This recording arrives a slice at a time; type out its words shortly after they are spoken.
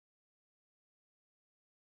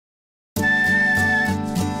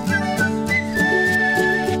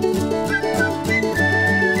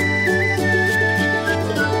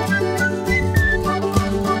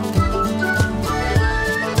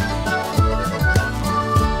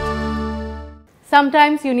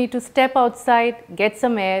Sometimes you need to step outside, get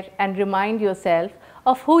some air and remind yourself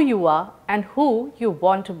of who you are and who you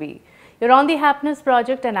want to be. You're on the Happiness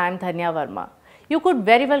Project and I'm Dhanya Varma. You could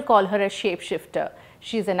very well call her a shapeshifter.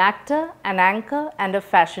 She's an actor, an anchor and a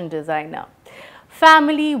fashion designer.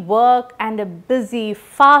 Family, work and a busy,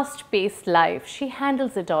 fast-paced life. She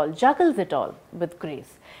handles it all, juggles it all with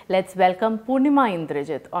grace. Let's welcome Poornima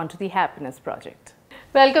Indrajith onto the Happiness Project.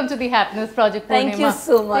 Welcome to the Happiness Project, Poornima. Thank you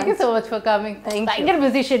so much. Thank you so much for coming. Thank you. ഭയങ്കര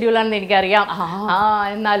busy schedule ആണെന്ന് എനിക്കറിയാം.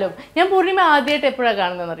 എന്നാലും ഞാൻ പൂർണിമ ആദ്യമായിട്ട് എപ്പോഴാണ്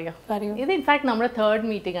കാണുന്നതെന്ന് അറിയാം. ഇത് ഇൻഫാക്ട് നമ്മുടെ തേർഡ്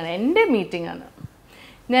മീറ്റിംഗ് ആണ്, എൻ്റെ മീറ്റിംഗ് ആണ്.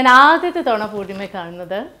 ഞാൻ ആദ്യത്തെ തവണ പൂർണിമയെ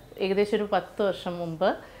കാണുന്നത് ഏകദേശം ഒരു 10 വർഷം മുമ്പ്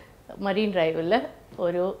മറീൻ ഡ്രൈവിൽ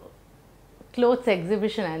ഒരു ക്ലോത്ത്സ്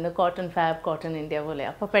എക്സിബിഷൻ ആയിരുന്നു, കോട്ടൺ ഫാബ്, കോട്ടൺ ഇന്ത്യ പോലെ.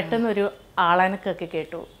 അപ്പോൾ പെട്ടെന്നൊരു ആളനക്കൊക്കെ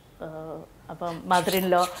കേട്ടു. അപ്പം മദർ ഇൻ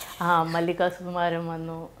ലോ മല്ലിക സുകുമാരൻ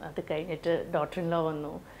വന്നു, അത് കഴിഞ്ഞിട്ട് ഡോട്ടർ ഇൻ ലോ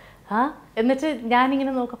വന്നു. എന്നിട്ട്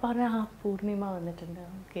ഞാനിങ്ങനെ നോക്കപ്പോൾ പറഞ്ഞു പൂർണിമ വന്നിട്ടുണ്ട്.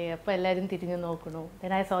 ഓക്കെ, അപ്പോൾ എല്ലാവരും തിരിഞ്ഞ് നോക്കണു.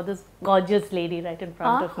 Then I so this gorgeous lady right in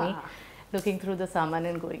front of me looking through the സാമാൻ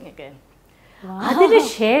and going again. അതിന്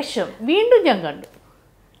ശേഷം വീണ്ടും ഞാൻ കണ്ടു.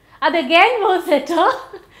 അത് again was at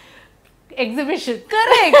exhibition.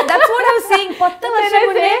 Correct. That's what I was saying. 10 വർഷം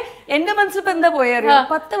മുന്നേ എൻ്റെ മനസ്സിൽ എന്താ പോയറിയോ,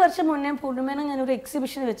 10 വർഷം മുന്നേ പൂർണിമേനെ ഞാൻ ഒരു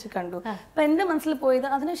എക്സിബിഷൻ വെച്ച് കണ്ടു. അപ്പൊ എൻ്റെ മനസ്സിൽ പോയത്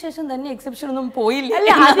അതിനുശേഷം തന്നെ എക്സിബിഷൻ ഒന്നും പോയില്ല.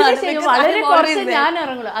 വളരെ കുറച്ച് ഞാൻ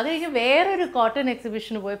ഇറങ്ങുള്ളൂ. അത് കഴിഞ്ഞ് വേറൊരു കോട്ടൺ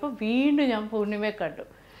എക്സിബിഷന് പോയപ്പോൾ വീണ്ടും ഞാൻ പൂർണിമയെ കണ്ടു.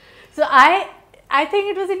 So I think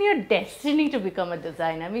it was in your destiny to become a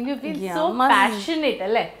designer. I mean, you feel so passionate,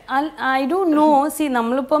 alle? I don't know. See,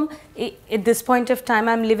 nammalippam at this point of time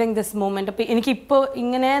I'm living this moment. Appo enikku ippo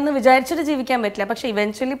ingenenu vicharichittu jeevikkan pattilla. പക്ഷേ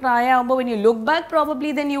eventually പ്രായമാകുമ്പോൾ when you look back,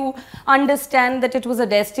 probably then you understand that it was a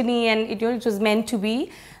destiny and it was meant to be.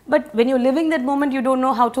 But when you're living that moment, you don't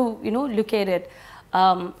know how to, look at it.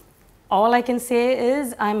 All I can say is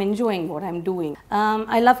I'm enjoying what I'm doing.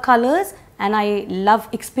 I love colors and I love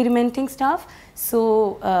experimenting stuff. So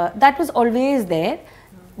that was always there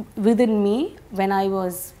within me when I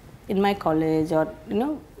was in my college or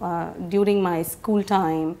during my school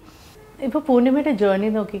time. ഇപ്പോൾ പൂർണിമയുടെ journey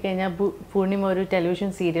നോക്കിക്കഴിഞ്ഞാൽ പൂർണിമ ഒരു television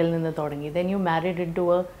സീരിയലിൽ നിന്ന് തുടങ്ങി. Then you married into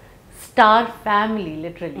a star family,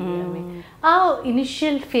 literally. I mean, ആ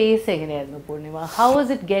initial face എങ്ങനെയായിരുന്നു Purnima? How was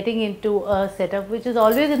it getting into a setup which is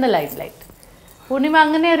always in the limelight? Purnima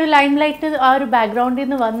അങ്ങനെ ഒരു ലൈംലൈറ്റ് ആ ഒരു ബാക്ക്ഗ്രൗണ്ടിൽ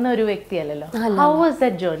നിന്ന് വന്ന ഒരു വ്യക്തിയല്ലല്ലോ. How was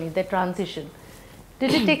that journey, the transition?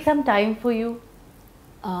 Did it take some time for you?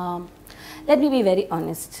 Let me be very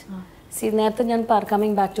honest. See, നേരത്തെ ഞാൻ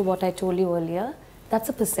coming back to what I told you earlier, that's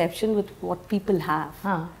a perception with what people have.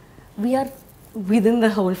 We are within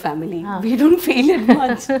the whole family. We don't feel it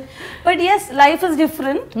much. But yes, life is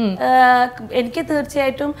different. എനിക്ക്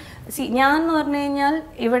തീർച്ചയായിട്ടും ഞാൻ എന്ന് പറഞ്ഞു കഴിഞ്ഞാൽ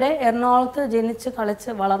ഇവിടെ എറണാകുളത്ത് ജനിച്ച്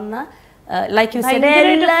കളിച്ച് വളർന്ന like you said,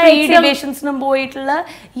 എല്ലാ എക്സിബിഷൻസിനും പോയിട്ടുള്ള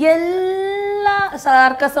എല്ലാ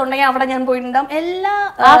സർക്കസ് ഉണ്ടെങ്കിൽ അവിടെ ഞാൻ പോയിട്ടുണ്ടാവും. എല്ലാ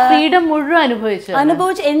ഫ്രീഡം മുഴുവൻ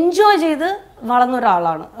അനുഭവിച്ച് എൻജോയ് ചെയ്ത് വളർന്ന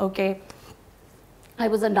ഒരാളാണ്. Okay, I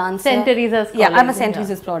was a dancer. I'm a St.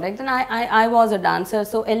 Teresa's product and I was a dancer.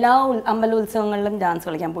 So എല്ലാ അമ്പലോത്സവങ്ങളിലും ഡാൻസ്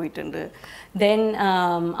കളിക്കാൻ പോയിട്ടുണ്ട്. Then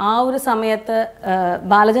ആ ഒരു സമയത്ത്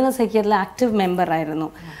ബാലജന സഖ്യത്തിലെ ആക്റ്റീവ് മെമ്പർ ആയിരുന്നു.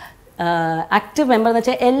 ആക്റ്റീവ് മെമ്പർ എന്ന്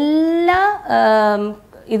വെച്ചാൽ എല്ലാ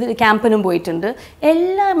ഇത് ക്യാമ്പിനും പോയിട്ടുണ്ട്.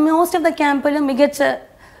 മോസ്റ്റ് ഓഫ് ദ ക്യാമ്പിലും മികച്ച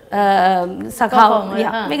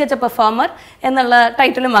മികച്ച പെർഫോമർ എന്നുള്ള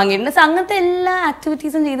ടൈറ്റിലും വാങ്ങിയിട്ടുണ്ട്. സോ അങ്ങനത്തെ എല്ലാ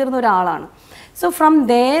ആക്ടിവിറ്റീസും ചെയ്തിരുന്ന ഒരാളാണ്. So from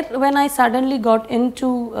there when I suddenly got in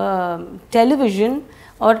to television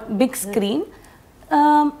or big screen,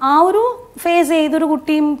 ആ ഒരു ഫേസ് ഏതൊരു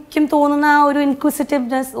കുട്ടിക്കും തോന്നുന്ന ആ ഒരു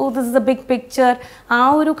inquisitiveness, oh this is A big picture, ആ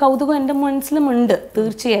ഒരു കൗതുകം എൻ്റെ മനസ്സിലുമുണ്ട്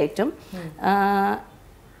തീർച്ചയായിട്ടും.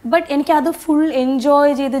 ബട്ട് എനിക്കത് ഫുൾ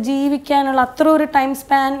എൻജോയ് ചെയ്ത് ജീവിക്കാനുള്ള അത്ര ഒരു ടൈം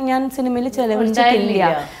സ്പാൻ ഞാൻ സിനിമയിൽ ചെലവഴിച്ചിട്ടില്ല.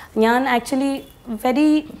 ഞാൻ ആക്ച്വലി വെരി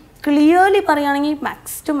ക്ലിയർലി പറയുകയാണെങ്കിൽ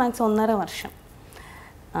മാക്സ് ടു മാക്സ് 1.5 വർഷം.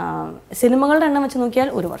 സിനിമകളുടെ എണ്ണം വെച്ച് നോക്കിയാൽ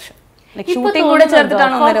 1 വർഷം. ഷൂട്ടിംഗ് കൂടെ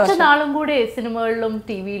ചേർത്തിട്ടാണ് 1.5 വർഷം. നാളും കൂടെ സിനിമകളിലും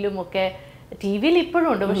ടിവിയിലും ഒക്കെ, ടിവിയിൽ ഇപ്പോഴും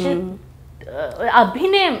ഉണ്ട്, പക്ഷെ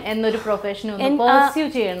അഭിനയം എന്നൊരു പ്രൊഫഷൻ പെർസ്യൂ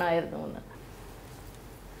ചെയ്യണമായിരുന്നു.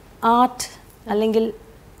 ആർട്ട് അല്ലെങ്കിൽ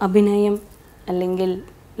അഭിനയം അല്ലെങ്കിൽ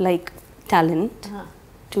like talent,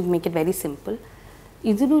 to make it very simple,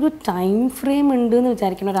 ഇതിനൊരു ടൈം ഫ്രെയിം ഉണ്ട് എന്ന്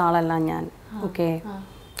വിചാരിക്കുന്ന ഒരാളല്ല ഞാൻ. Okay,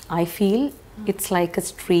 I feel it's like a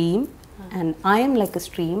stream and I am like a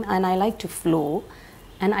stream and I like to flow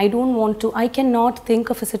and I don't want to, I cannot think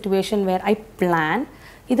of a situation where I plan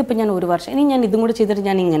ഇതിപ്പോൾ ഞാൻ 1 വർഷം ഇനി ഞാൻ ഇതും കൂടെ ചെയ്തിട്ട്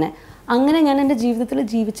ഞാൻ അങ്ങനെ ഞാൻ എൻ്റെ ജീവിതത്തിൽ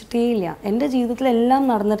ജീവിച്ചിട്ടേ ഇല്ല. എൻ്റെ ജീവിതത്തിലെല്ലാം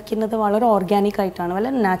നടന്നിരിക്കുന്നത് വളരെ ഓർഗാനിക് ആയിട്ടാണ്,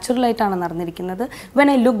 വളരെ നാച്ചുറൽ ആയിട്ടാണ് നടന്നിരിക്കുന്നത്. When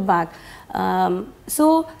I look back, so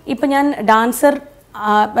ഇപ്പം ഞാൻ ഡാൻസർ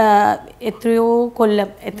എത്രയോ കൊല്ലം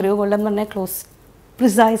എന്ന് പറഞ്ഞാൽ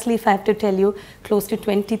precisely, if I have to tell you, close to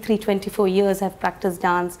 23-24 years I've practiced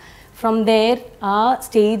dance. From there,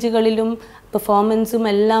 stageകളിലും പെർഫോമൻസും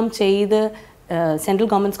എല്ലാം ചെയ്ത് സെൻട്രൽ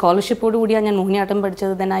ഗവൺമെൻറ് സ്കോളർഷിപ്പോട് കൂടിയാണ് ഞാൻ മോഹിനിയാട്ടം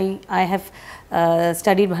പഠിച്ചത്. Then I have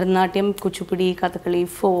studied Bharatanatyam, Kuchipudi, Kathakali,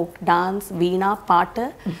 folk dance, വീണ, പാട്ട്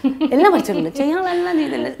എല്ലാം പഠിച്ചിട്ടുണ്ട്. ചെയ്യാനെല്ലാം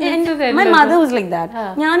ചെയ്തിട്ടുണ്ട്. My mother was like that.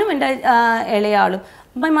 ഞാനും എൻ്റെ ഇളയാളും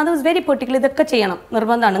my mother was very particular. ഇതൊക്കെ ചെയ്യണം,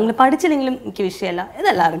 നിർബന്ധമാണ്. നിങ്ങൾ പഠിച്ചില്ലെങ്കിലും എനിക്ക് വിഷയമല്ല,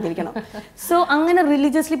 ഇതെല്ലാം അറിഞ്ഞിരിക്കണം. സോ അങ്ങനെ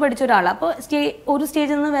റിലീജിയസ്ലി പഠിച്ച ഒരാളാണ്. അപ്പോൾ ഒരു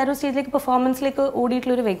സ്റ്റേജിൽ നിന്ന് വേറൊരു സ്റ്റേജിലേക്ക് പെർഫോമൻസിലേക്ക്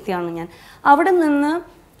ഓടിയിട്ടുള്ളൊരു വ്യക്തിയാണ് ഞാൻ. അവിടെ നിന്ന്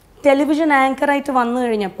ടെലിവിഷൻ ആങ്കറായിട്ട് വന്നു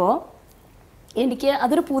കഴിഞ്ഞപ്പോൾ എനിക്ക്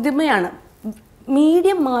അതൊരു പുതുമയാണ്.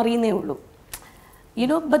 മീഡിയം മാറിയെന്നേ ഉള്ളൂ.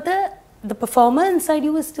 But the performer inside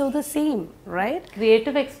you is still the same, right?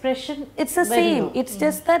 Creative expression, it's the same. It's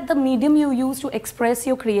just that the medium you use to express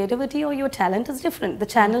your creativity or your talent is different. The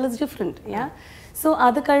channel is different, yeah? So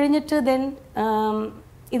adu kazhinjittu then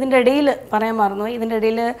idinte ideyil parayan marnu. Idinte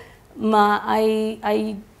ideyil I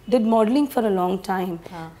did modeling for a long time.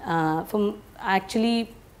 From actually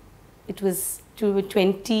it was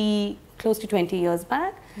close to 20 years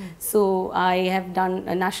back. So I have done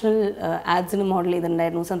a national ads in a model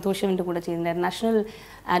idundairunnu. Santoshinte kuda cheyundairunnu. National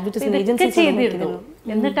advertising agency cheyidunnu.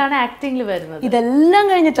 എന്നിട്ടാണ് ആക്ടിംഗിൽ വരുന്നത്. ഇതെല്ലാം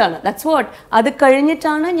കഴിഞ്ഞിട്ടാണ്. That's what. അത്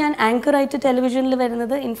കഴിഞ്ഞിട്ടാണ് ഞാൻ anchor ആയിട്ട് ടെലിവിഷനിൽ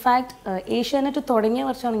വരുന്നത്. ഇൻഫാക്ട് ഏഷ്യാനെറ്റ് തുടങ്ങിയ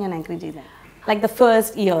വർഷമാണ് ഞാൻ ആങ്കർ ചെയ്തത്. Like the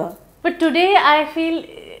first year. But today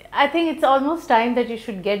I think it's almost time that you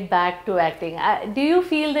should get back to acting. Do you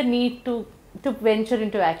feel the need to venture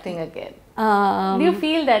into acting again? Do you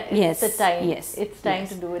feel that it's the time? Yes. It's time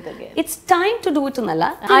to do it again. It's time to do it, Nalla.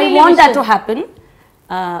 I want that to happen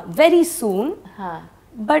very soon.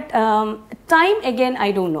 But time again,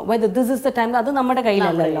 I don't know whether this is the time. Adu nammade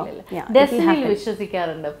kayilallalo. Destiny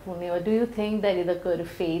vishwasikarundu. Do you think that idokke oru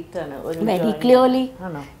fate aanu? Very clearly.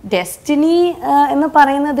 Destiny ennu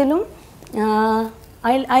parayunnadilum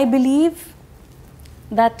I believe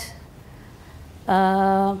that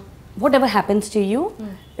whatever happens to you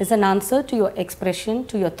is an answer to your expression,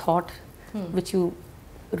 to your thought, which you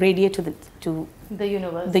radiate to the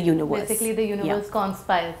universe. The universe. Basically, the universe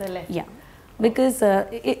conspires, alle? Yeah, because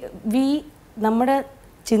nammada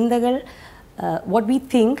chindagal, what we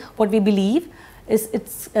think, what we believe,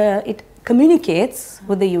 it communicates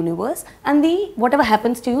with the universe, and whatever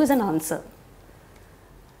happens to you is an answer.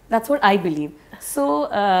 That's what I believe. So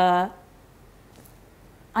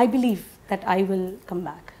I believe that I will come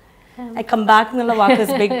back. I come back, Nalla walk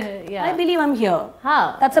is big. I believe I'm here.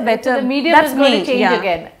 That's a better. The medium is going to change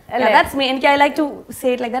again. Yeah, that's me. And I like to say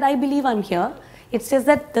it like that. I believe I'm here. It's just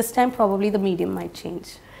that this time probably the medium might change.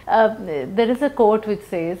 There is a quote which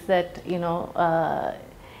says that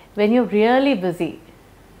when you're really busy,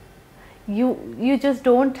 you just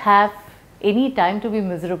don't have any time to be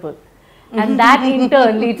miserable. And that in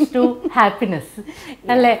turn leads to happiness.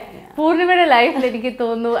 Poornimade life eniki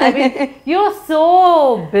thonu, I mean, you're so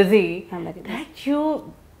busy that you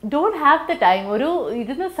don't have the time. Oru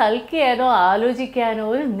idinu salkiyano aalochikkano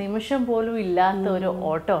oru nimisham polum illatha oru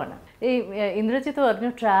ottമാണ്. Indrajith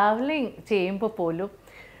പറഞ്ഞു traveling ചെയ്യുമ്പോ പോലും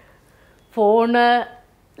phone,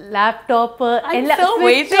 laptop, I'm so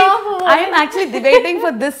waiting. I am actually debating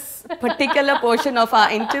for this particular portion of our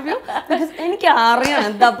interview because എനിക്ക് അറിയാം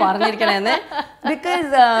എന്താ പറഞ്ഞിരിക്കണേന്ന്.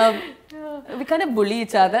 Because we kind of bully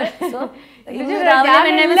each other. So എല്ലാം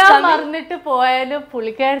മറന്നിട്ട് പോയാലും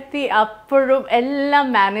പുള്ളിക്കാരത്തി അപ്പോഴും എല്ലാം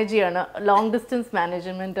മാനേജ് ചെയ്യണം. ലോങ് ഡിസ്റ്റൻസ്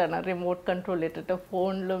മാനേജ്മെന്റ് ആണ്. റിമോട്ട് കൺട്രോൾ ഇട്ടിട്ട്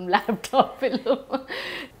ഫോണിലും ലാപ്ടോപ്പിലും.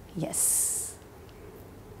 Yes,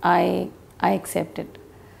 I accept it.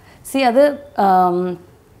 See,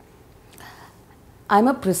 I'm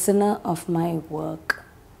a prisoner of my work.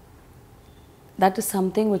 That is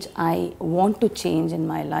something which I want to change in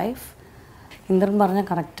my life. Indran പറഞ്ഞാൽ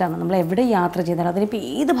കറക്റ്റാണ്. നമ്മൾ എവിടെ യാത്ര ചെയ്താലും അതിനിപ്പോൾ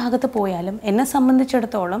ഏത് ഭാഗത്ത് പോയാലും എന്നെ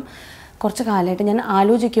സംബന്ധിച്ചിടത്തോളം കുറച്ച് കാലമായിട്ട് ഞാൻ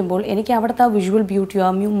ആലോചിക്കുമ്പോൾ എനിക്ക് അവിടുത്തെ ആ വിഷ്വൽ ബ്യൂട്ടിയോ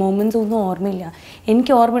ആ മൊമെൻറ്റ്സ് ഒന്നും ഓർമ്മയില്ല.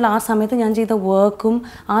 എനിക്ക് ഓർമ്മയില്ല ആ സമയത്ത് ഞാൻ ചെയ്ത വർക്കും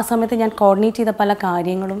ആ സമയത്ത് ഞാൻ കോർഡിനേറ്റ് ചെയ്ത പല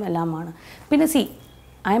കാര്യങ്ങളും എല്ലാമാണ്. പിന്നെ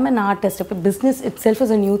I am an artist. Business itself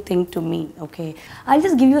is a new thing to me. Okay, I'll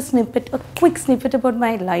just give you a quick snippet about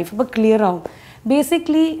my life. But clear out.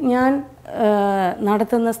 Basically, ഞാൻ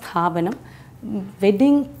നടത്തുന്ന സ്ഥാപനം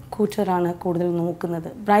വെഡിങ് കൂട്ടറാണ് കൂടുതൽ നോക്കുന്നത്.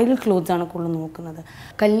 ബ്രൈഡൽ ക്ലോത്ത്സ് ആണ് കൂടുതൽ നോക്കുന്നത്.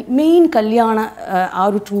 മെയിൻ കല്യാണ ആ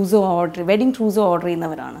ഒരു വെഡിങ് ട്രൂസോ ഓർഡർ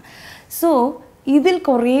ചെയ്യുന്നവരാണ്. സോ ഇതിൽ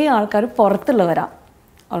കുറേ ആൾക്കാർ പുറത്തുള്ളവരാണ്.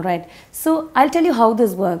 Alright. So I tell you how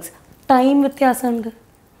this works. Time വ്യത്യാസമുണ്ട്.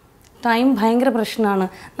 ടൈം ഭയങ്കര പ്രശ്നമാണ്.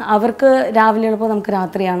 അവർക്ക് രാവിലെ ഉള്ളപ്പോൾ നമുക്ക്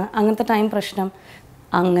രാത്രിയാണ്. അങ്ങനത്തെ ടൈം പ്രശ്നം.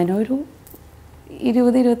 അങ്ങനെ ഒരു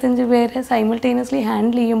 20-25 പേരെ സൈമിൾട്ടേനിയസ്ലി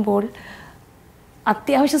ഹാൻഡിൽ ചെയ്യുമ്പോൾ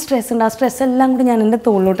അത്യാവശ്യം സ്ട്രെസ് ഉണ്ട്. ആ സ്ട്രെസ് എല്ലാം കൂടി ഞാൻ എൻ്റെ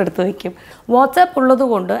തോളിലോട്ട് എടുത്ത് വയ്ക്കും. വാട്സാപ്പ് ഉള്ളത്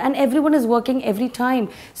കൊണ്ട് and every one is working every time.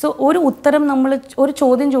 So ഒരു ഉത്തരം നമ്മൾ ഒരു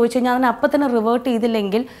ചോദ്യം ചോദിച്ചു കഴിഞ്ഞാൽ അതിനെ അപ്പം തന്നെ റിവേർട്ട്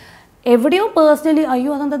ചെയ്തില്ലെങ്കിൽ എവിടെയോ പേഴ്സണലി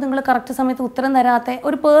അയ്യോ അതെന്താ നിങ്ങൾ കറക്റ്റ് സമയത്ത് ഉത്തരം തരാത്ത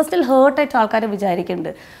ഒരു പേഴ്സണൽ ഹേർട്ടായിട്ട് ആൾക്കാരെ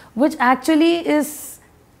വിചാരിക്കുന്നുണ്ട്. Which actually is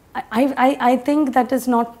I think that is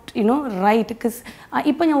not, right. Because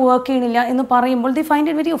ഇപ്പം ഞാൻ വർക്ക് ചെയ്യണില്ല എന്ന് പറയുമ്പോൾ they find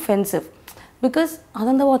it very offensive. Because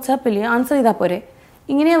അതെന്താ വാട്സാപ്പിൽ ആൻസർ ചെയ്താൽ പോരെ,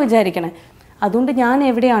 ഇങ്ങനെയാണ് വിചാരിക്കണേ. അതുകൊണ്ട് ഞാൻ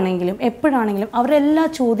എവിടെയാണെങ്കിലും എപ്പോഴാണെങ്കിലും അവരുടെ എല്ലാ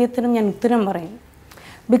ചോദ്യത്തിനും ഞാൻ ഉത്തരം പറയും.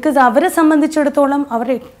 ബിക്കോസ് അവരെ സംബന്ധിച്ചിടത്തോളം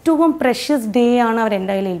അവരുടെ ഏറ്റവും പ്രഷ്യസ് ഡേ ആണ് അവർ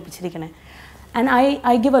എൻ്റെ കയ്യിൽ ഏൽപ്പിച്ചിരിക്കണേ. And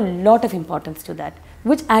I give a lot of importance to that,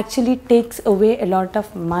 which actually takes away a lot of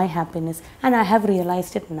my happiness. And I have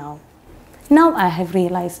realized it now. Now I have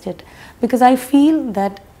realized it because I feel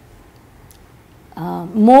that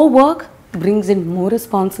more work brings in more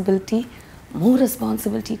responsibility. More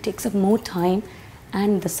responsibility takes up more time,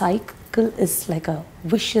 and the cycle is like a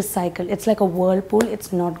vicious cycle. It's like a whirlpool.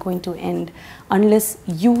 It's not going to end unless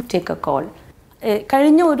you take a call.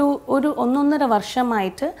 കഴിഞ്ഞ ഒരു 1.5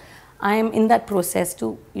 വർഷമായിട്ട് I am in that process to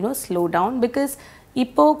slow down because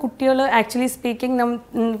ഇപ്പോൾ കുട്ടികൾ actually speaking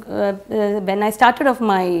when I started off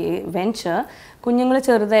my venture കുഞ്ഞുങ്ങൾ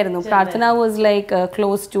ചെറുതായിരുന്നു. പ്രാർത്ഥന was like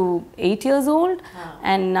close to 8 years old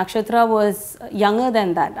and നക്ഷത്ര was younger than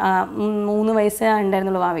that. 3 വയസ്സേ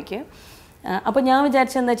ഉണ്ടായിരുന്നുള്ളൂ ഭാവിക്ക്. അപ്പോൾ ഞാൻ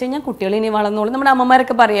വിചാരിച്ചത് എന്താ വെച്ച് കഴിഞ്ഞാൽ കുട്ടികൾ ഇനി വളർന്നോളൂ. നമ്മുടെ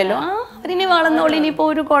അമ്മമാരൊക്കെ പറയുമല്ലോ അവരിനി വളർന്നോളൂ, ഇനിയിപ്പോൾ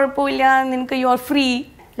ഒരു കുഴപ്പമില്ല, നിനക്ക് you are free.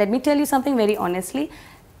 Let me tell you something very honestly,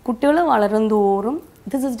 കുട്ടികൾ വളരും തോറും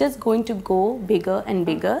this is just going to go bigger and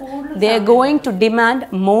bigger. They are going to demand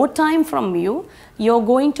more time from you. You're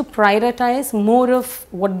going to prioritize more of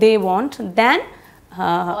what they want than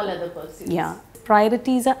all other pursuits. Yeah,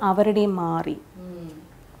 priorities അവരുടെ മാറി,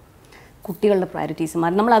 കുട്ടികളുടെ priorities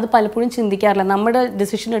മാറി. നമ്മൾ അത് പലപ്പോഴും ചിന്തിക്കാറില്ല. നമ്മുടെ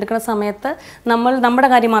decision എടുക്കുന്ന സമയത്ത് നമ്മൾ നമ്മുടെ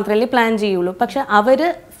കാര്യം മാത്രമല്ലേ പ്ലാൻ ചെയ്യുള്ളൂ. പക്ഷെ അവർ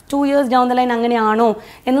 2 years down the line അങ്ങനെയാണോ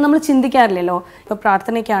എന്ന് നമ്മൾ ചിന്തിക്കാറില്ലല്ലോ. ഇപ്പോൾ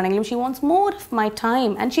പ്രാർത്ഥനയ്ക്കാണെങ്കിലും she wants more of my time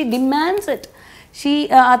and she demands it.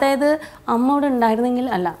 അതായത് അമ്മയോട് ഉണ്ടായിരുന്നെങ്കിൽ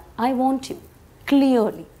അല്ല, I won't U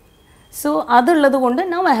clearly. So അതുള്ളത് കൊണ്ട്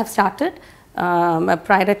now I have started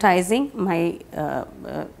prioritising my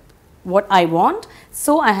what I want.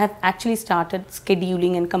 So I have actually started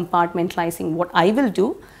scheduling and compartmentalizing what I will do.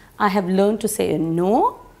 I have learned to say no.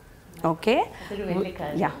 Okay.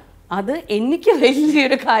 Yeah. അത് എനിക്ക്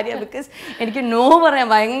വലിയൊരു കാര്യമാണ്. Because എനിക്ക് no പറയാൻ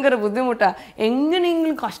ഭയങ്കര ബുദ്ധിമുട്ടാണ്.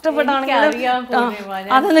 എങ്ങനെയെങ്കിലും കഷ്ടപ്പെട്ടാണെങ്കിലും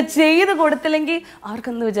അതങ്ങ് ചെയ്ത് കൊടുത്തില്ലെങ്കിൽ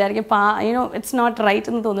അവർക്കൊന്ന് വിചാരിക്കും ഇറ്റ്സ് നോട്ട്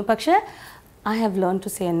റൈറ്റ് എന്ന് തോന്നും. പക്ഷേ I have learned to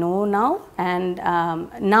say no now, and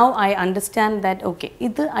now I understand that okay,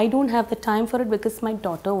 I don't have the time for it because my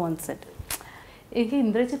daughter wants it. എനിക്ക്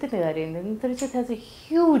ഇന്ദ്രജിത്തിന്റെ കാര്യം, Indrajith has A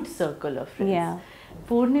huge circle of friends.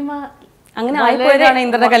 Purnima അങ്ങനെ ആയിപ്പോയതാണ്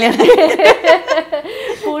ഇന്ദ്രന്റെ കല്യാണം.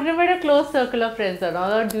 പൂർണിമയുടെ close circle of friends ആണോ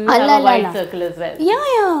അതോ do you have A wide circle as well?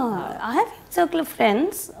 I have a circle of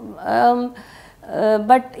friends,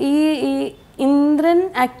 but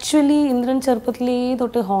Indran ചെറുപ്പത്തിലേ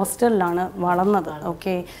തൊട്ട് ഹോസ്റ്റലിലാണ് വളർന്നത്.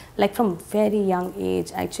 Okay, like from very young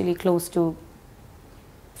age, actually close to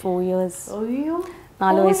 4 years.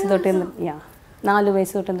 4 വയസ്സ് തൊട്ട് 4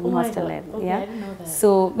 വയസ്സ് തൊട്ട് ഹോസ്റ്റലിലായിരുന്നു. സോ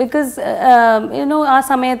ബിക്കോസ് ആ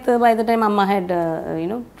സമയത്ത് ബൈ ദ ടൈം അമ്മ ഹാഡ്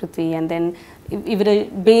പൃഥ്വി ആൻഡ് ദെൻ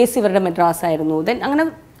ഇവരുടെ മദ്രാസ് ആയിരുന്നു. ദെൻ അങ്ങനെ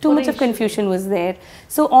too much of confusion was there.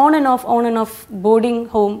 So on and off boarding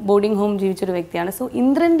home ജീവിച്ചൊരു വ്യക്തിയാണ്. സോ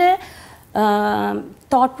ഇന്ദ്രൻ്റെ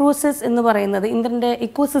തോട്ട് പ്രോസസ് എന്ന് പറയുന്നത് ഇന്ദ്രൻ്റെ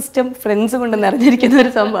ഇക്കോസിസ്റ്റം ഫ്രണ്ട്സ് കൊണ്ട് നിറഞ്ഞിരിക്കുന്ന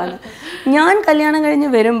ഒരു സംഭവമാണ്. ഞാൻ കല്യാണം കഴിഞ്ഞ്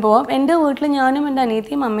വരുമ്പോൾ എൻ്റെ വീട്ടിൽ ഞാനും എൻ്റെ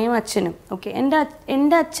അനിയത്തിയും അമ്മയും അച്ഛനും ഓക്കെ,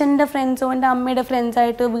 എൻ്റെ അച്ഛൻ്റെ ഫ്രണ്ട്സോ എൻ്റെ അമ്മയുടെ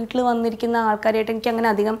ഫ്രണ്ട്സായിട്ട് വീട്ടിൽ വന്നിരിക്കുന്ന ആൾക്കാരായിട്ട് എനിക്ക് അങ്ങനെ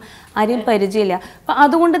അധികം ആരെയും പരിചയമില്ല. അപ്പം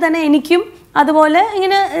അതുകൊണ്ട് തന്നെ എനിക്കും അതുപോലെ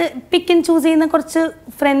ഇങ്ങനെ പിക്ക് ആൻഡ് ചൂസ് ചെയ്യുന്ന കുറച്ച്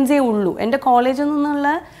ഫ്രണ്ട്സേ ഉള്ളൂ. എൻ്റെ കോളേജിൽ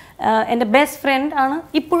നിന്നുള്ള എൻ്റെ ബെസ്റ്റ് ഫ്രണ്ട് ആണ്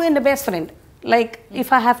ഇപ്പോഴും എൻ്റെ best friend. Like if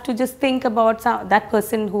I have to just think about that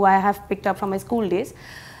person who I have picked up from my school days,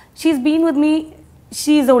 she's been with me,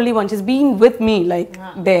 she's the only one, she's been with me like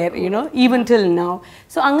there, even till now.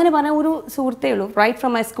 So angane parna oru suhurthe ullu right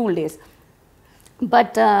from my school days.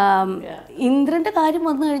 But Indraന്റെ കാര്യം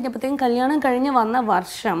വന്നു കഴിഞ്ഞപ്പോഴത്തേക്കും കല്യാണം കഴിഞ്ഞ് വന്ന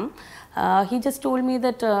വർഷം he just told me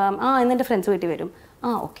that ഇന്നെൻ്റെ friends വീട്ടിൽ വരും.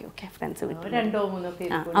 ഓക്കെ ഫ്രണ്ട്സ് വീട്ടിൽ.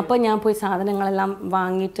 അപ്പോൾ ഞാൻ പോയി സാധനങ്ങളെല്ലാം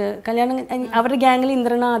വാങ്ങിയിട്ട് കല്യാണം അവരുടെ ഗ്യാങ്ങിൽ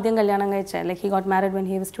ഇന്ദ്രനാ ആദ്യം കല്യാണം കഴിച്ചത്. Like he got married when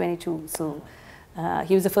he was 22. So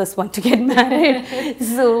he was the first one two get married.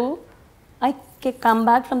 So I come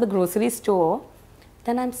back from the grocery store,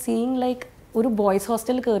 then I am seeing like ഒരു ബോയ്സ്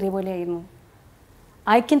ഹോസ്റ്റലിൽ കയറിയ പോലെ ആയിരുന്നു.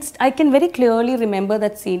 I can very clearly remember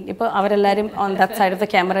that scene. ഇപ്പോൾ അവരെല്ലാവരും on that side of the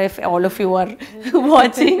camera, if all of you are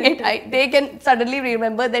watching it, they can suddenly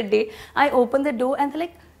remember that day. I opened the door and there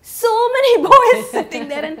like so many boys sitting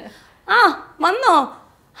there, and വന്നോ?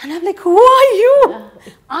 And I'm like, who are you?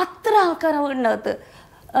 അത്ര ആൾക്കാരാണ് വീടിനകത്ത്.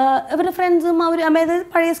 അവരുടെ ഫ്രണ്ട്സും അതായത്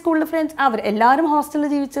പഴയ സ്കൂളിലെ friends എല്ലാവരും ഹോസ്റ്റലിൽ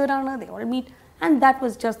ജീവിച്ചവരാണ്. They all meet. And that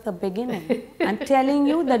was just the beginning. I'm telling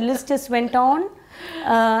you, the list just went on.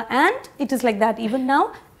 And it is like that. Even now,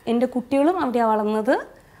 എൻ്റെ കുട്ടികളും അവിടെയാണ് വളർന്നത്.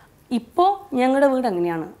 ഇപ്പോൾ ഞങ്ങളുടെ വീട്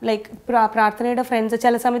അങ്ങനെയാണ്. ലൈക്ക് പ്രാർത്ഥനയുടെ ഫ്രണ്ട്സ്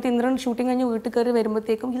ചില സമയത്ത് ഇന്ദ്രൻ ഷൂട്ടിംഗ് കഴിഞ്ഞ് വീട്ടിൽ കയറി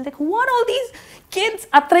വരുമ്പോഴത്തേക്കും who are all these kids?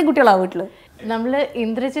 അത്രയും കുട്ടികളാണ് വീട്ടിൽ. നമ്മൾ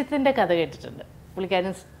ഇന്ദ്രജിത്തിന്റെ കഥ കേട്ടിട്ടുണ്ട്.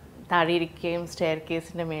 പുള്ളിക്കാരൻ താഴെ ഇരിക്കുകയും സ്റ്റെയർ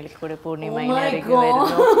കേസിന്റെ മേളിൽ കൂടെ പൂർണിമ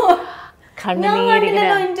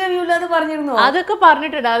അതൊക്കെ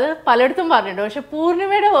പറഞ്ഞിട്ടുണ്ട്. അത് പലയിടത്തും പറഞ്ഞിട്ടുണ്ട്. പക്ഷെ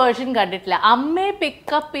പൂർണിമയുടെ വേർഷൻ കണ്ടിട്ടില്ല. അമ്മയെ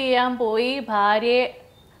പിക്കപ്പ് ചെയ്യാൻ പോയി ഭാര്യയെ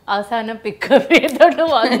അവസാനം പിക്കപ്പ് ചെയ്തോണ്ട്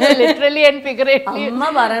വന്നു. Literally and figuratively. അമ്മ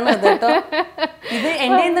പറയണത് കേട്ടോ. ഇത്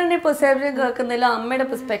എന്റെ പെർസ്പെക്റ്റീവ് കേൾക്കുന്നില്ല, അമ്മയുടെ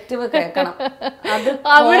പെർസ്പെക്റ്റീവ് കേൾക്കണം.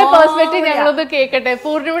 അമ്മയുടെ പെർസ്പെക്റ്റീവ് ഞങ്ങളൊന്ന് കേൾക്കട്ടെ.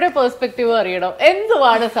 പൂർണിമയുടെ പെർസ്പെക്റ്റീവ് അറിയണം.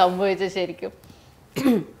 എന്തുവാണ് സംഭവിച്ചത് ശരിക്കും?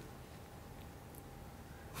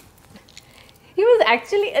 He was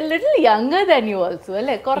actually a little younger than you also,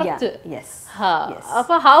 അല്ലേ? കുറച്ച്. Yes.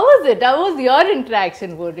 അപ്പോൾ how was it? How was your interaction,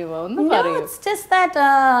 Purnima? ഒന്ന് പറയൂ. It's just that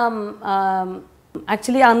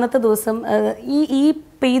ആക്ച്വലി അന്നത്തെ ദിവസം ഈ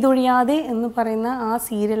പെയ്തൊഴിയാതെ എന്ന് പറയുന്ന ആ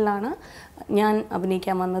സീരിയലിലാണ് ഞാൻ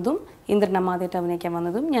അഭിനയിക്കാൻ വന്നതും ഇന്ദ്രൻ ആദ്യമായിട്ട് അഭിനയിക്കാൻ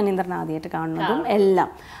വന്നതും ഞാൻ ഇന്ദ്രൻ ആദ്യമായിട്ട് കാണുന്നതും എല്ലാം.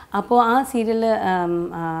 അപ്പോൾ ആ സീരിയൽ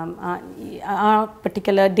ആ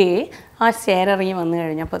പെർട്ടിക്കുലർ ഡേ ആ ഷെയർ ഇറങ്ങി വന്നു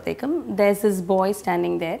കഴിഞ്ഞപ്പോഴത്തേക്കും there's this boy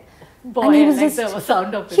standing there. Boy, and he was like just, the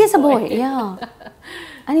sound of he's a boy, yeah.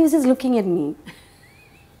 And he was just looking at me.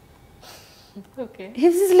 Okay. He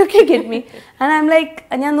was just looking at me. And I'm like,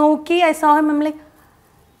 okay, I saw him, I'm like,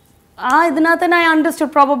 I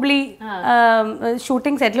understood probably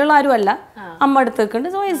shooting set lo aru alla amma eduthukonde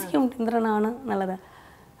so I assumed indranana nallada.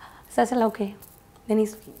 So I said okay, then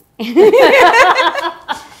he's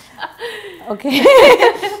okay.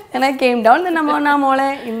 And I came down, then na mole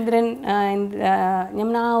indran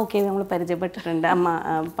nyamna okay nammal parijayapettittund amma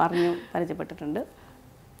parnu parijayapettittund.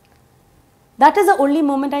 That is the only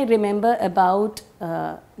moment I remember about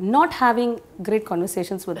not having great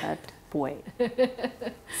conversations with that boy.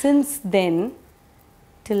 Since then,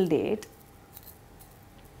 till date,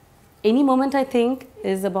 any moment I think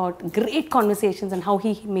is about great conversations and how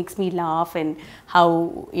he makes me laugh and how,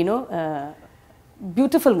 you know,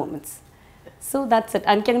 beautiful moments. So that's it.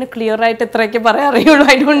 I'm going to clear right etrake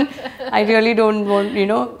parayariyullu. I really don't want, you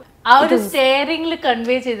know. ആ ഒരു സ്റ്റെയറിംഗിൽ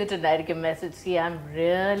convey ചെയ്തിട്ടുണ്ടായിരിക്കും message. I am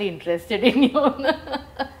really interested in U.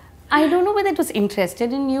 I don't know whether it was interested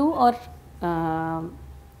in you or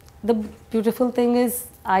the beautiful thing is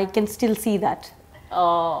I can still see that.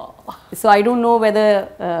 Oh. So I don't know whether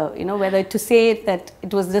you know, whether to say that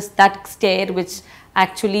it was just that stare which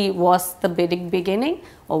actually was the beginning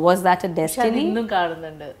or was that a destiny. ഇന്നും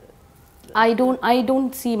കാണുന്നുണ്ട്. I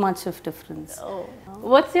don't see much of difference. Oh.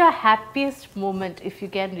 What's your happiest moment if you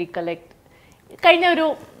can recollect? Kind of,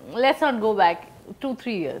 let's not go back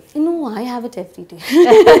 2-3 years. No, I have it every day.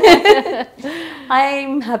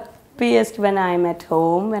 I'm happiest when I'm at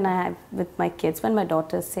home, when I have with my kids, when my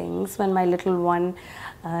daughter sings, when my little one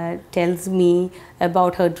tells me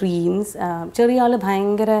about her dreams. ചെറിയ ആൾ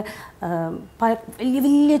ഭയങ്കര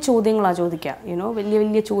വലിയ ചോദ്യങ്ങളാണ് ചോദിക്കുക, you know,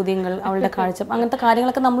 വലിയ ചോദ്യങ്ങൾ, അവളുടെ കാഴ്ച, അങ്ങനത്തെ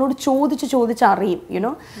കാര്യങ്ങളൊക്കെ നമ്മളോട് ചോദിച്ച് അറിയും,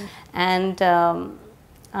 you know. And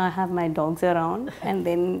I have my dogs around and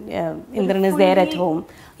then Indran is there at home.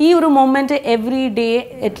 ഈ ഒരു moment every day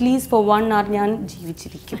at least four 1 hour ഞാൻ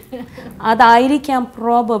ജീവിച്ചിരിക്കും. അതായിരിക്കാം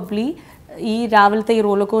പ്രോബബ്ലി ഈ രാവിലത്തെ ഈ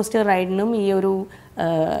റോളർ കോസ്റ്റർ റൈഡിനും ഈ ഒരു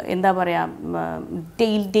എന്താ പറയുക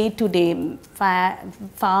day to day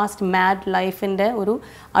fast mad ലൈഫിൻ്റെ ഒരു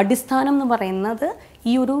അടിസ്ഥാനം എന്ന് പറയുന്നത്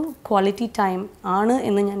ഈ ഒരു ക്വാളിറ്റി ടൈം ആണ്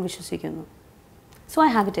എന്ന് ഞാൻ വിശ്വസിക്കുന്നു. So I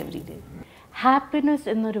have it every day. Happiness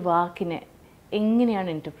എന്നൊരു വാക്കിനെ എങ്ങനെയാണ്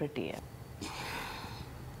ഇന്റർപ്രറ്റ് ചെയ്യുക?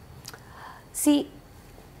 See,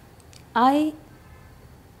 I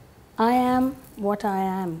am what I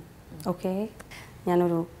am, okay?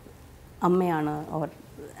 ഞാനൊരു അമ്മയാണ്, ഓർ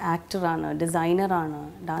ആക്ടറാണ്, ഡിസൈനറാണ്,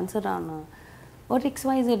 ഡാൻസറാണ്, ഒരു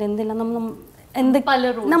XYZ എന്തെല്ലാം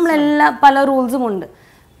നമ്മളെല്ലാം പല റൂൾസും ഉണ്ട്.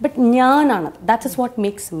 ബട്ട് ഞാനാണ്, that is what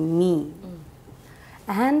makes me.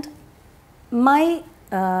 And my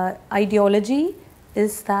ideology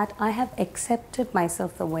is that I have accepted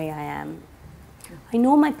myself the way I am. I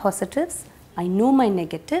know my positives, I know my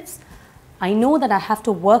negatives, I know that I have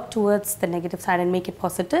to work towards the negative side and make it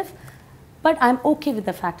positive, but I'm okay with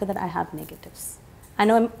the factor that I have negatives. I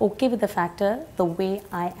know I'm okay with the factor the way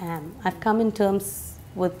I am. I've come in terms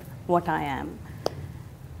with what I am.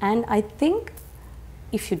 And I think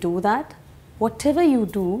if you do that, whatever you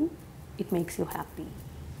do, it makes you happy.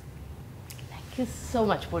 Thank you so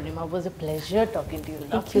much, Poornima. It was a pleasure talking to you.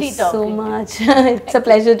 Thank you so much. It's a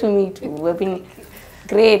pleasure to meet you. We've been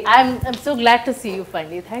great. I'm so glad to see you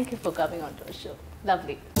finally. Thank you for coming on to our show.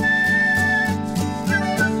 Lovely.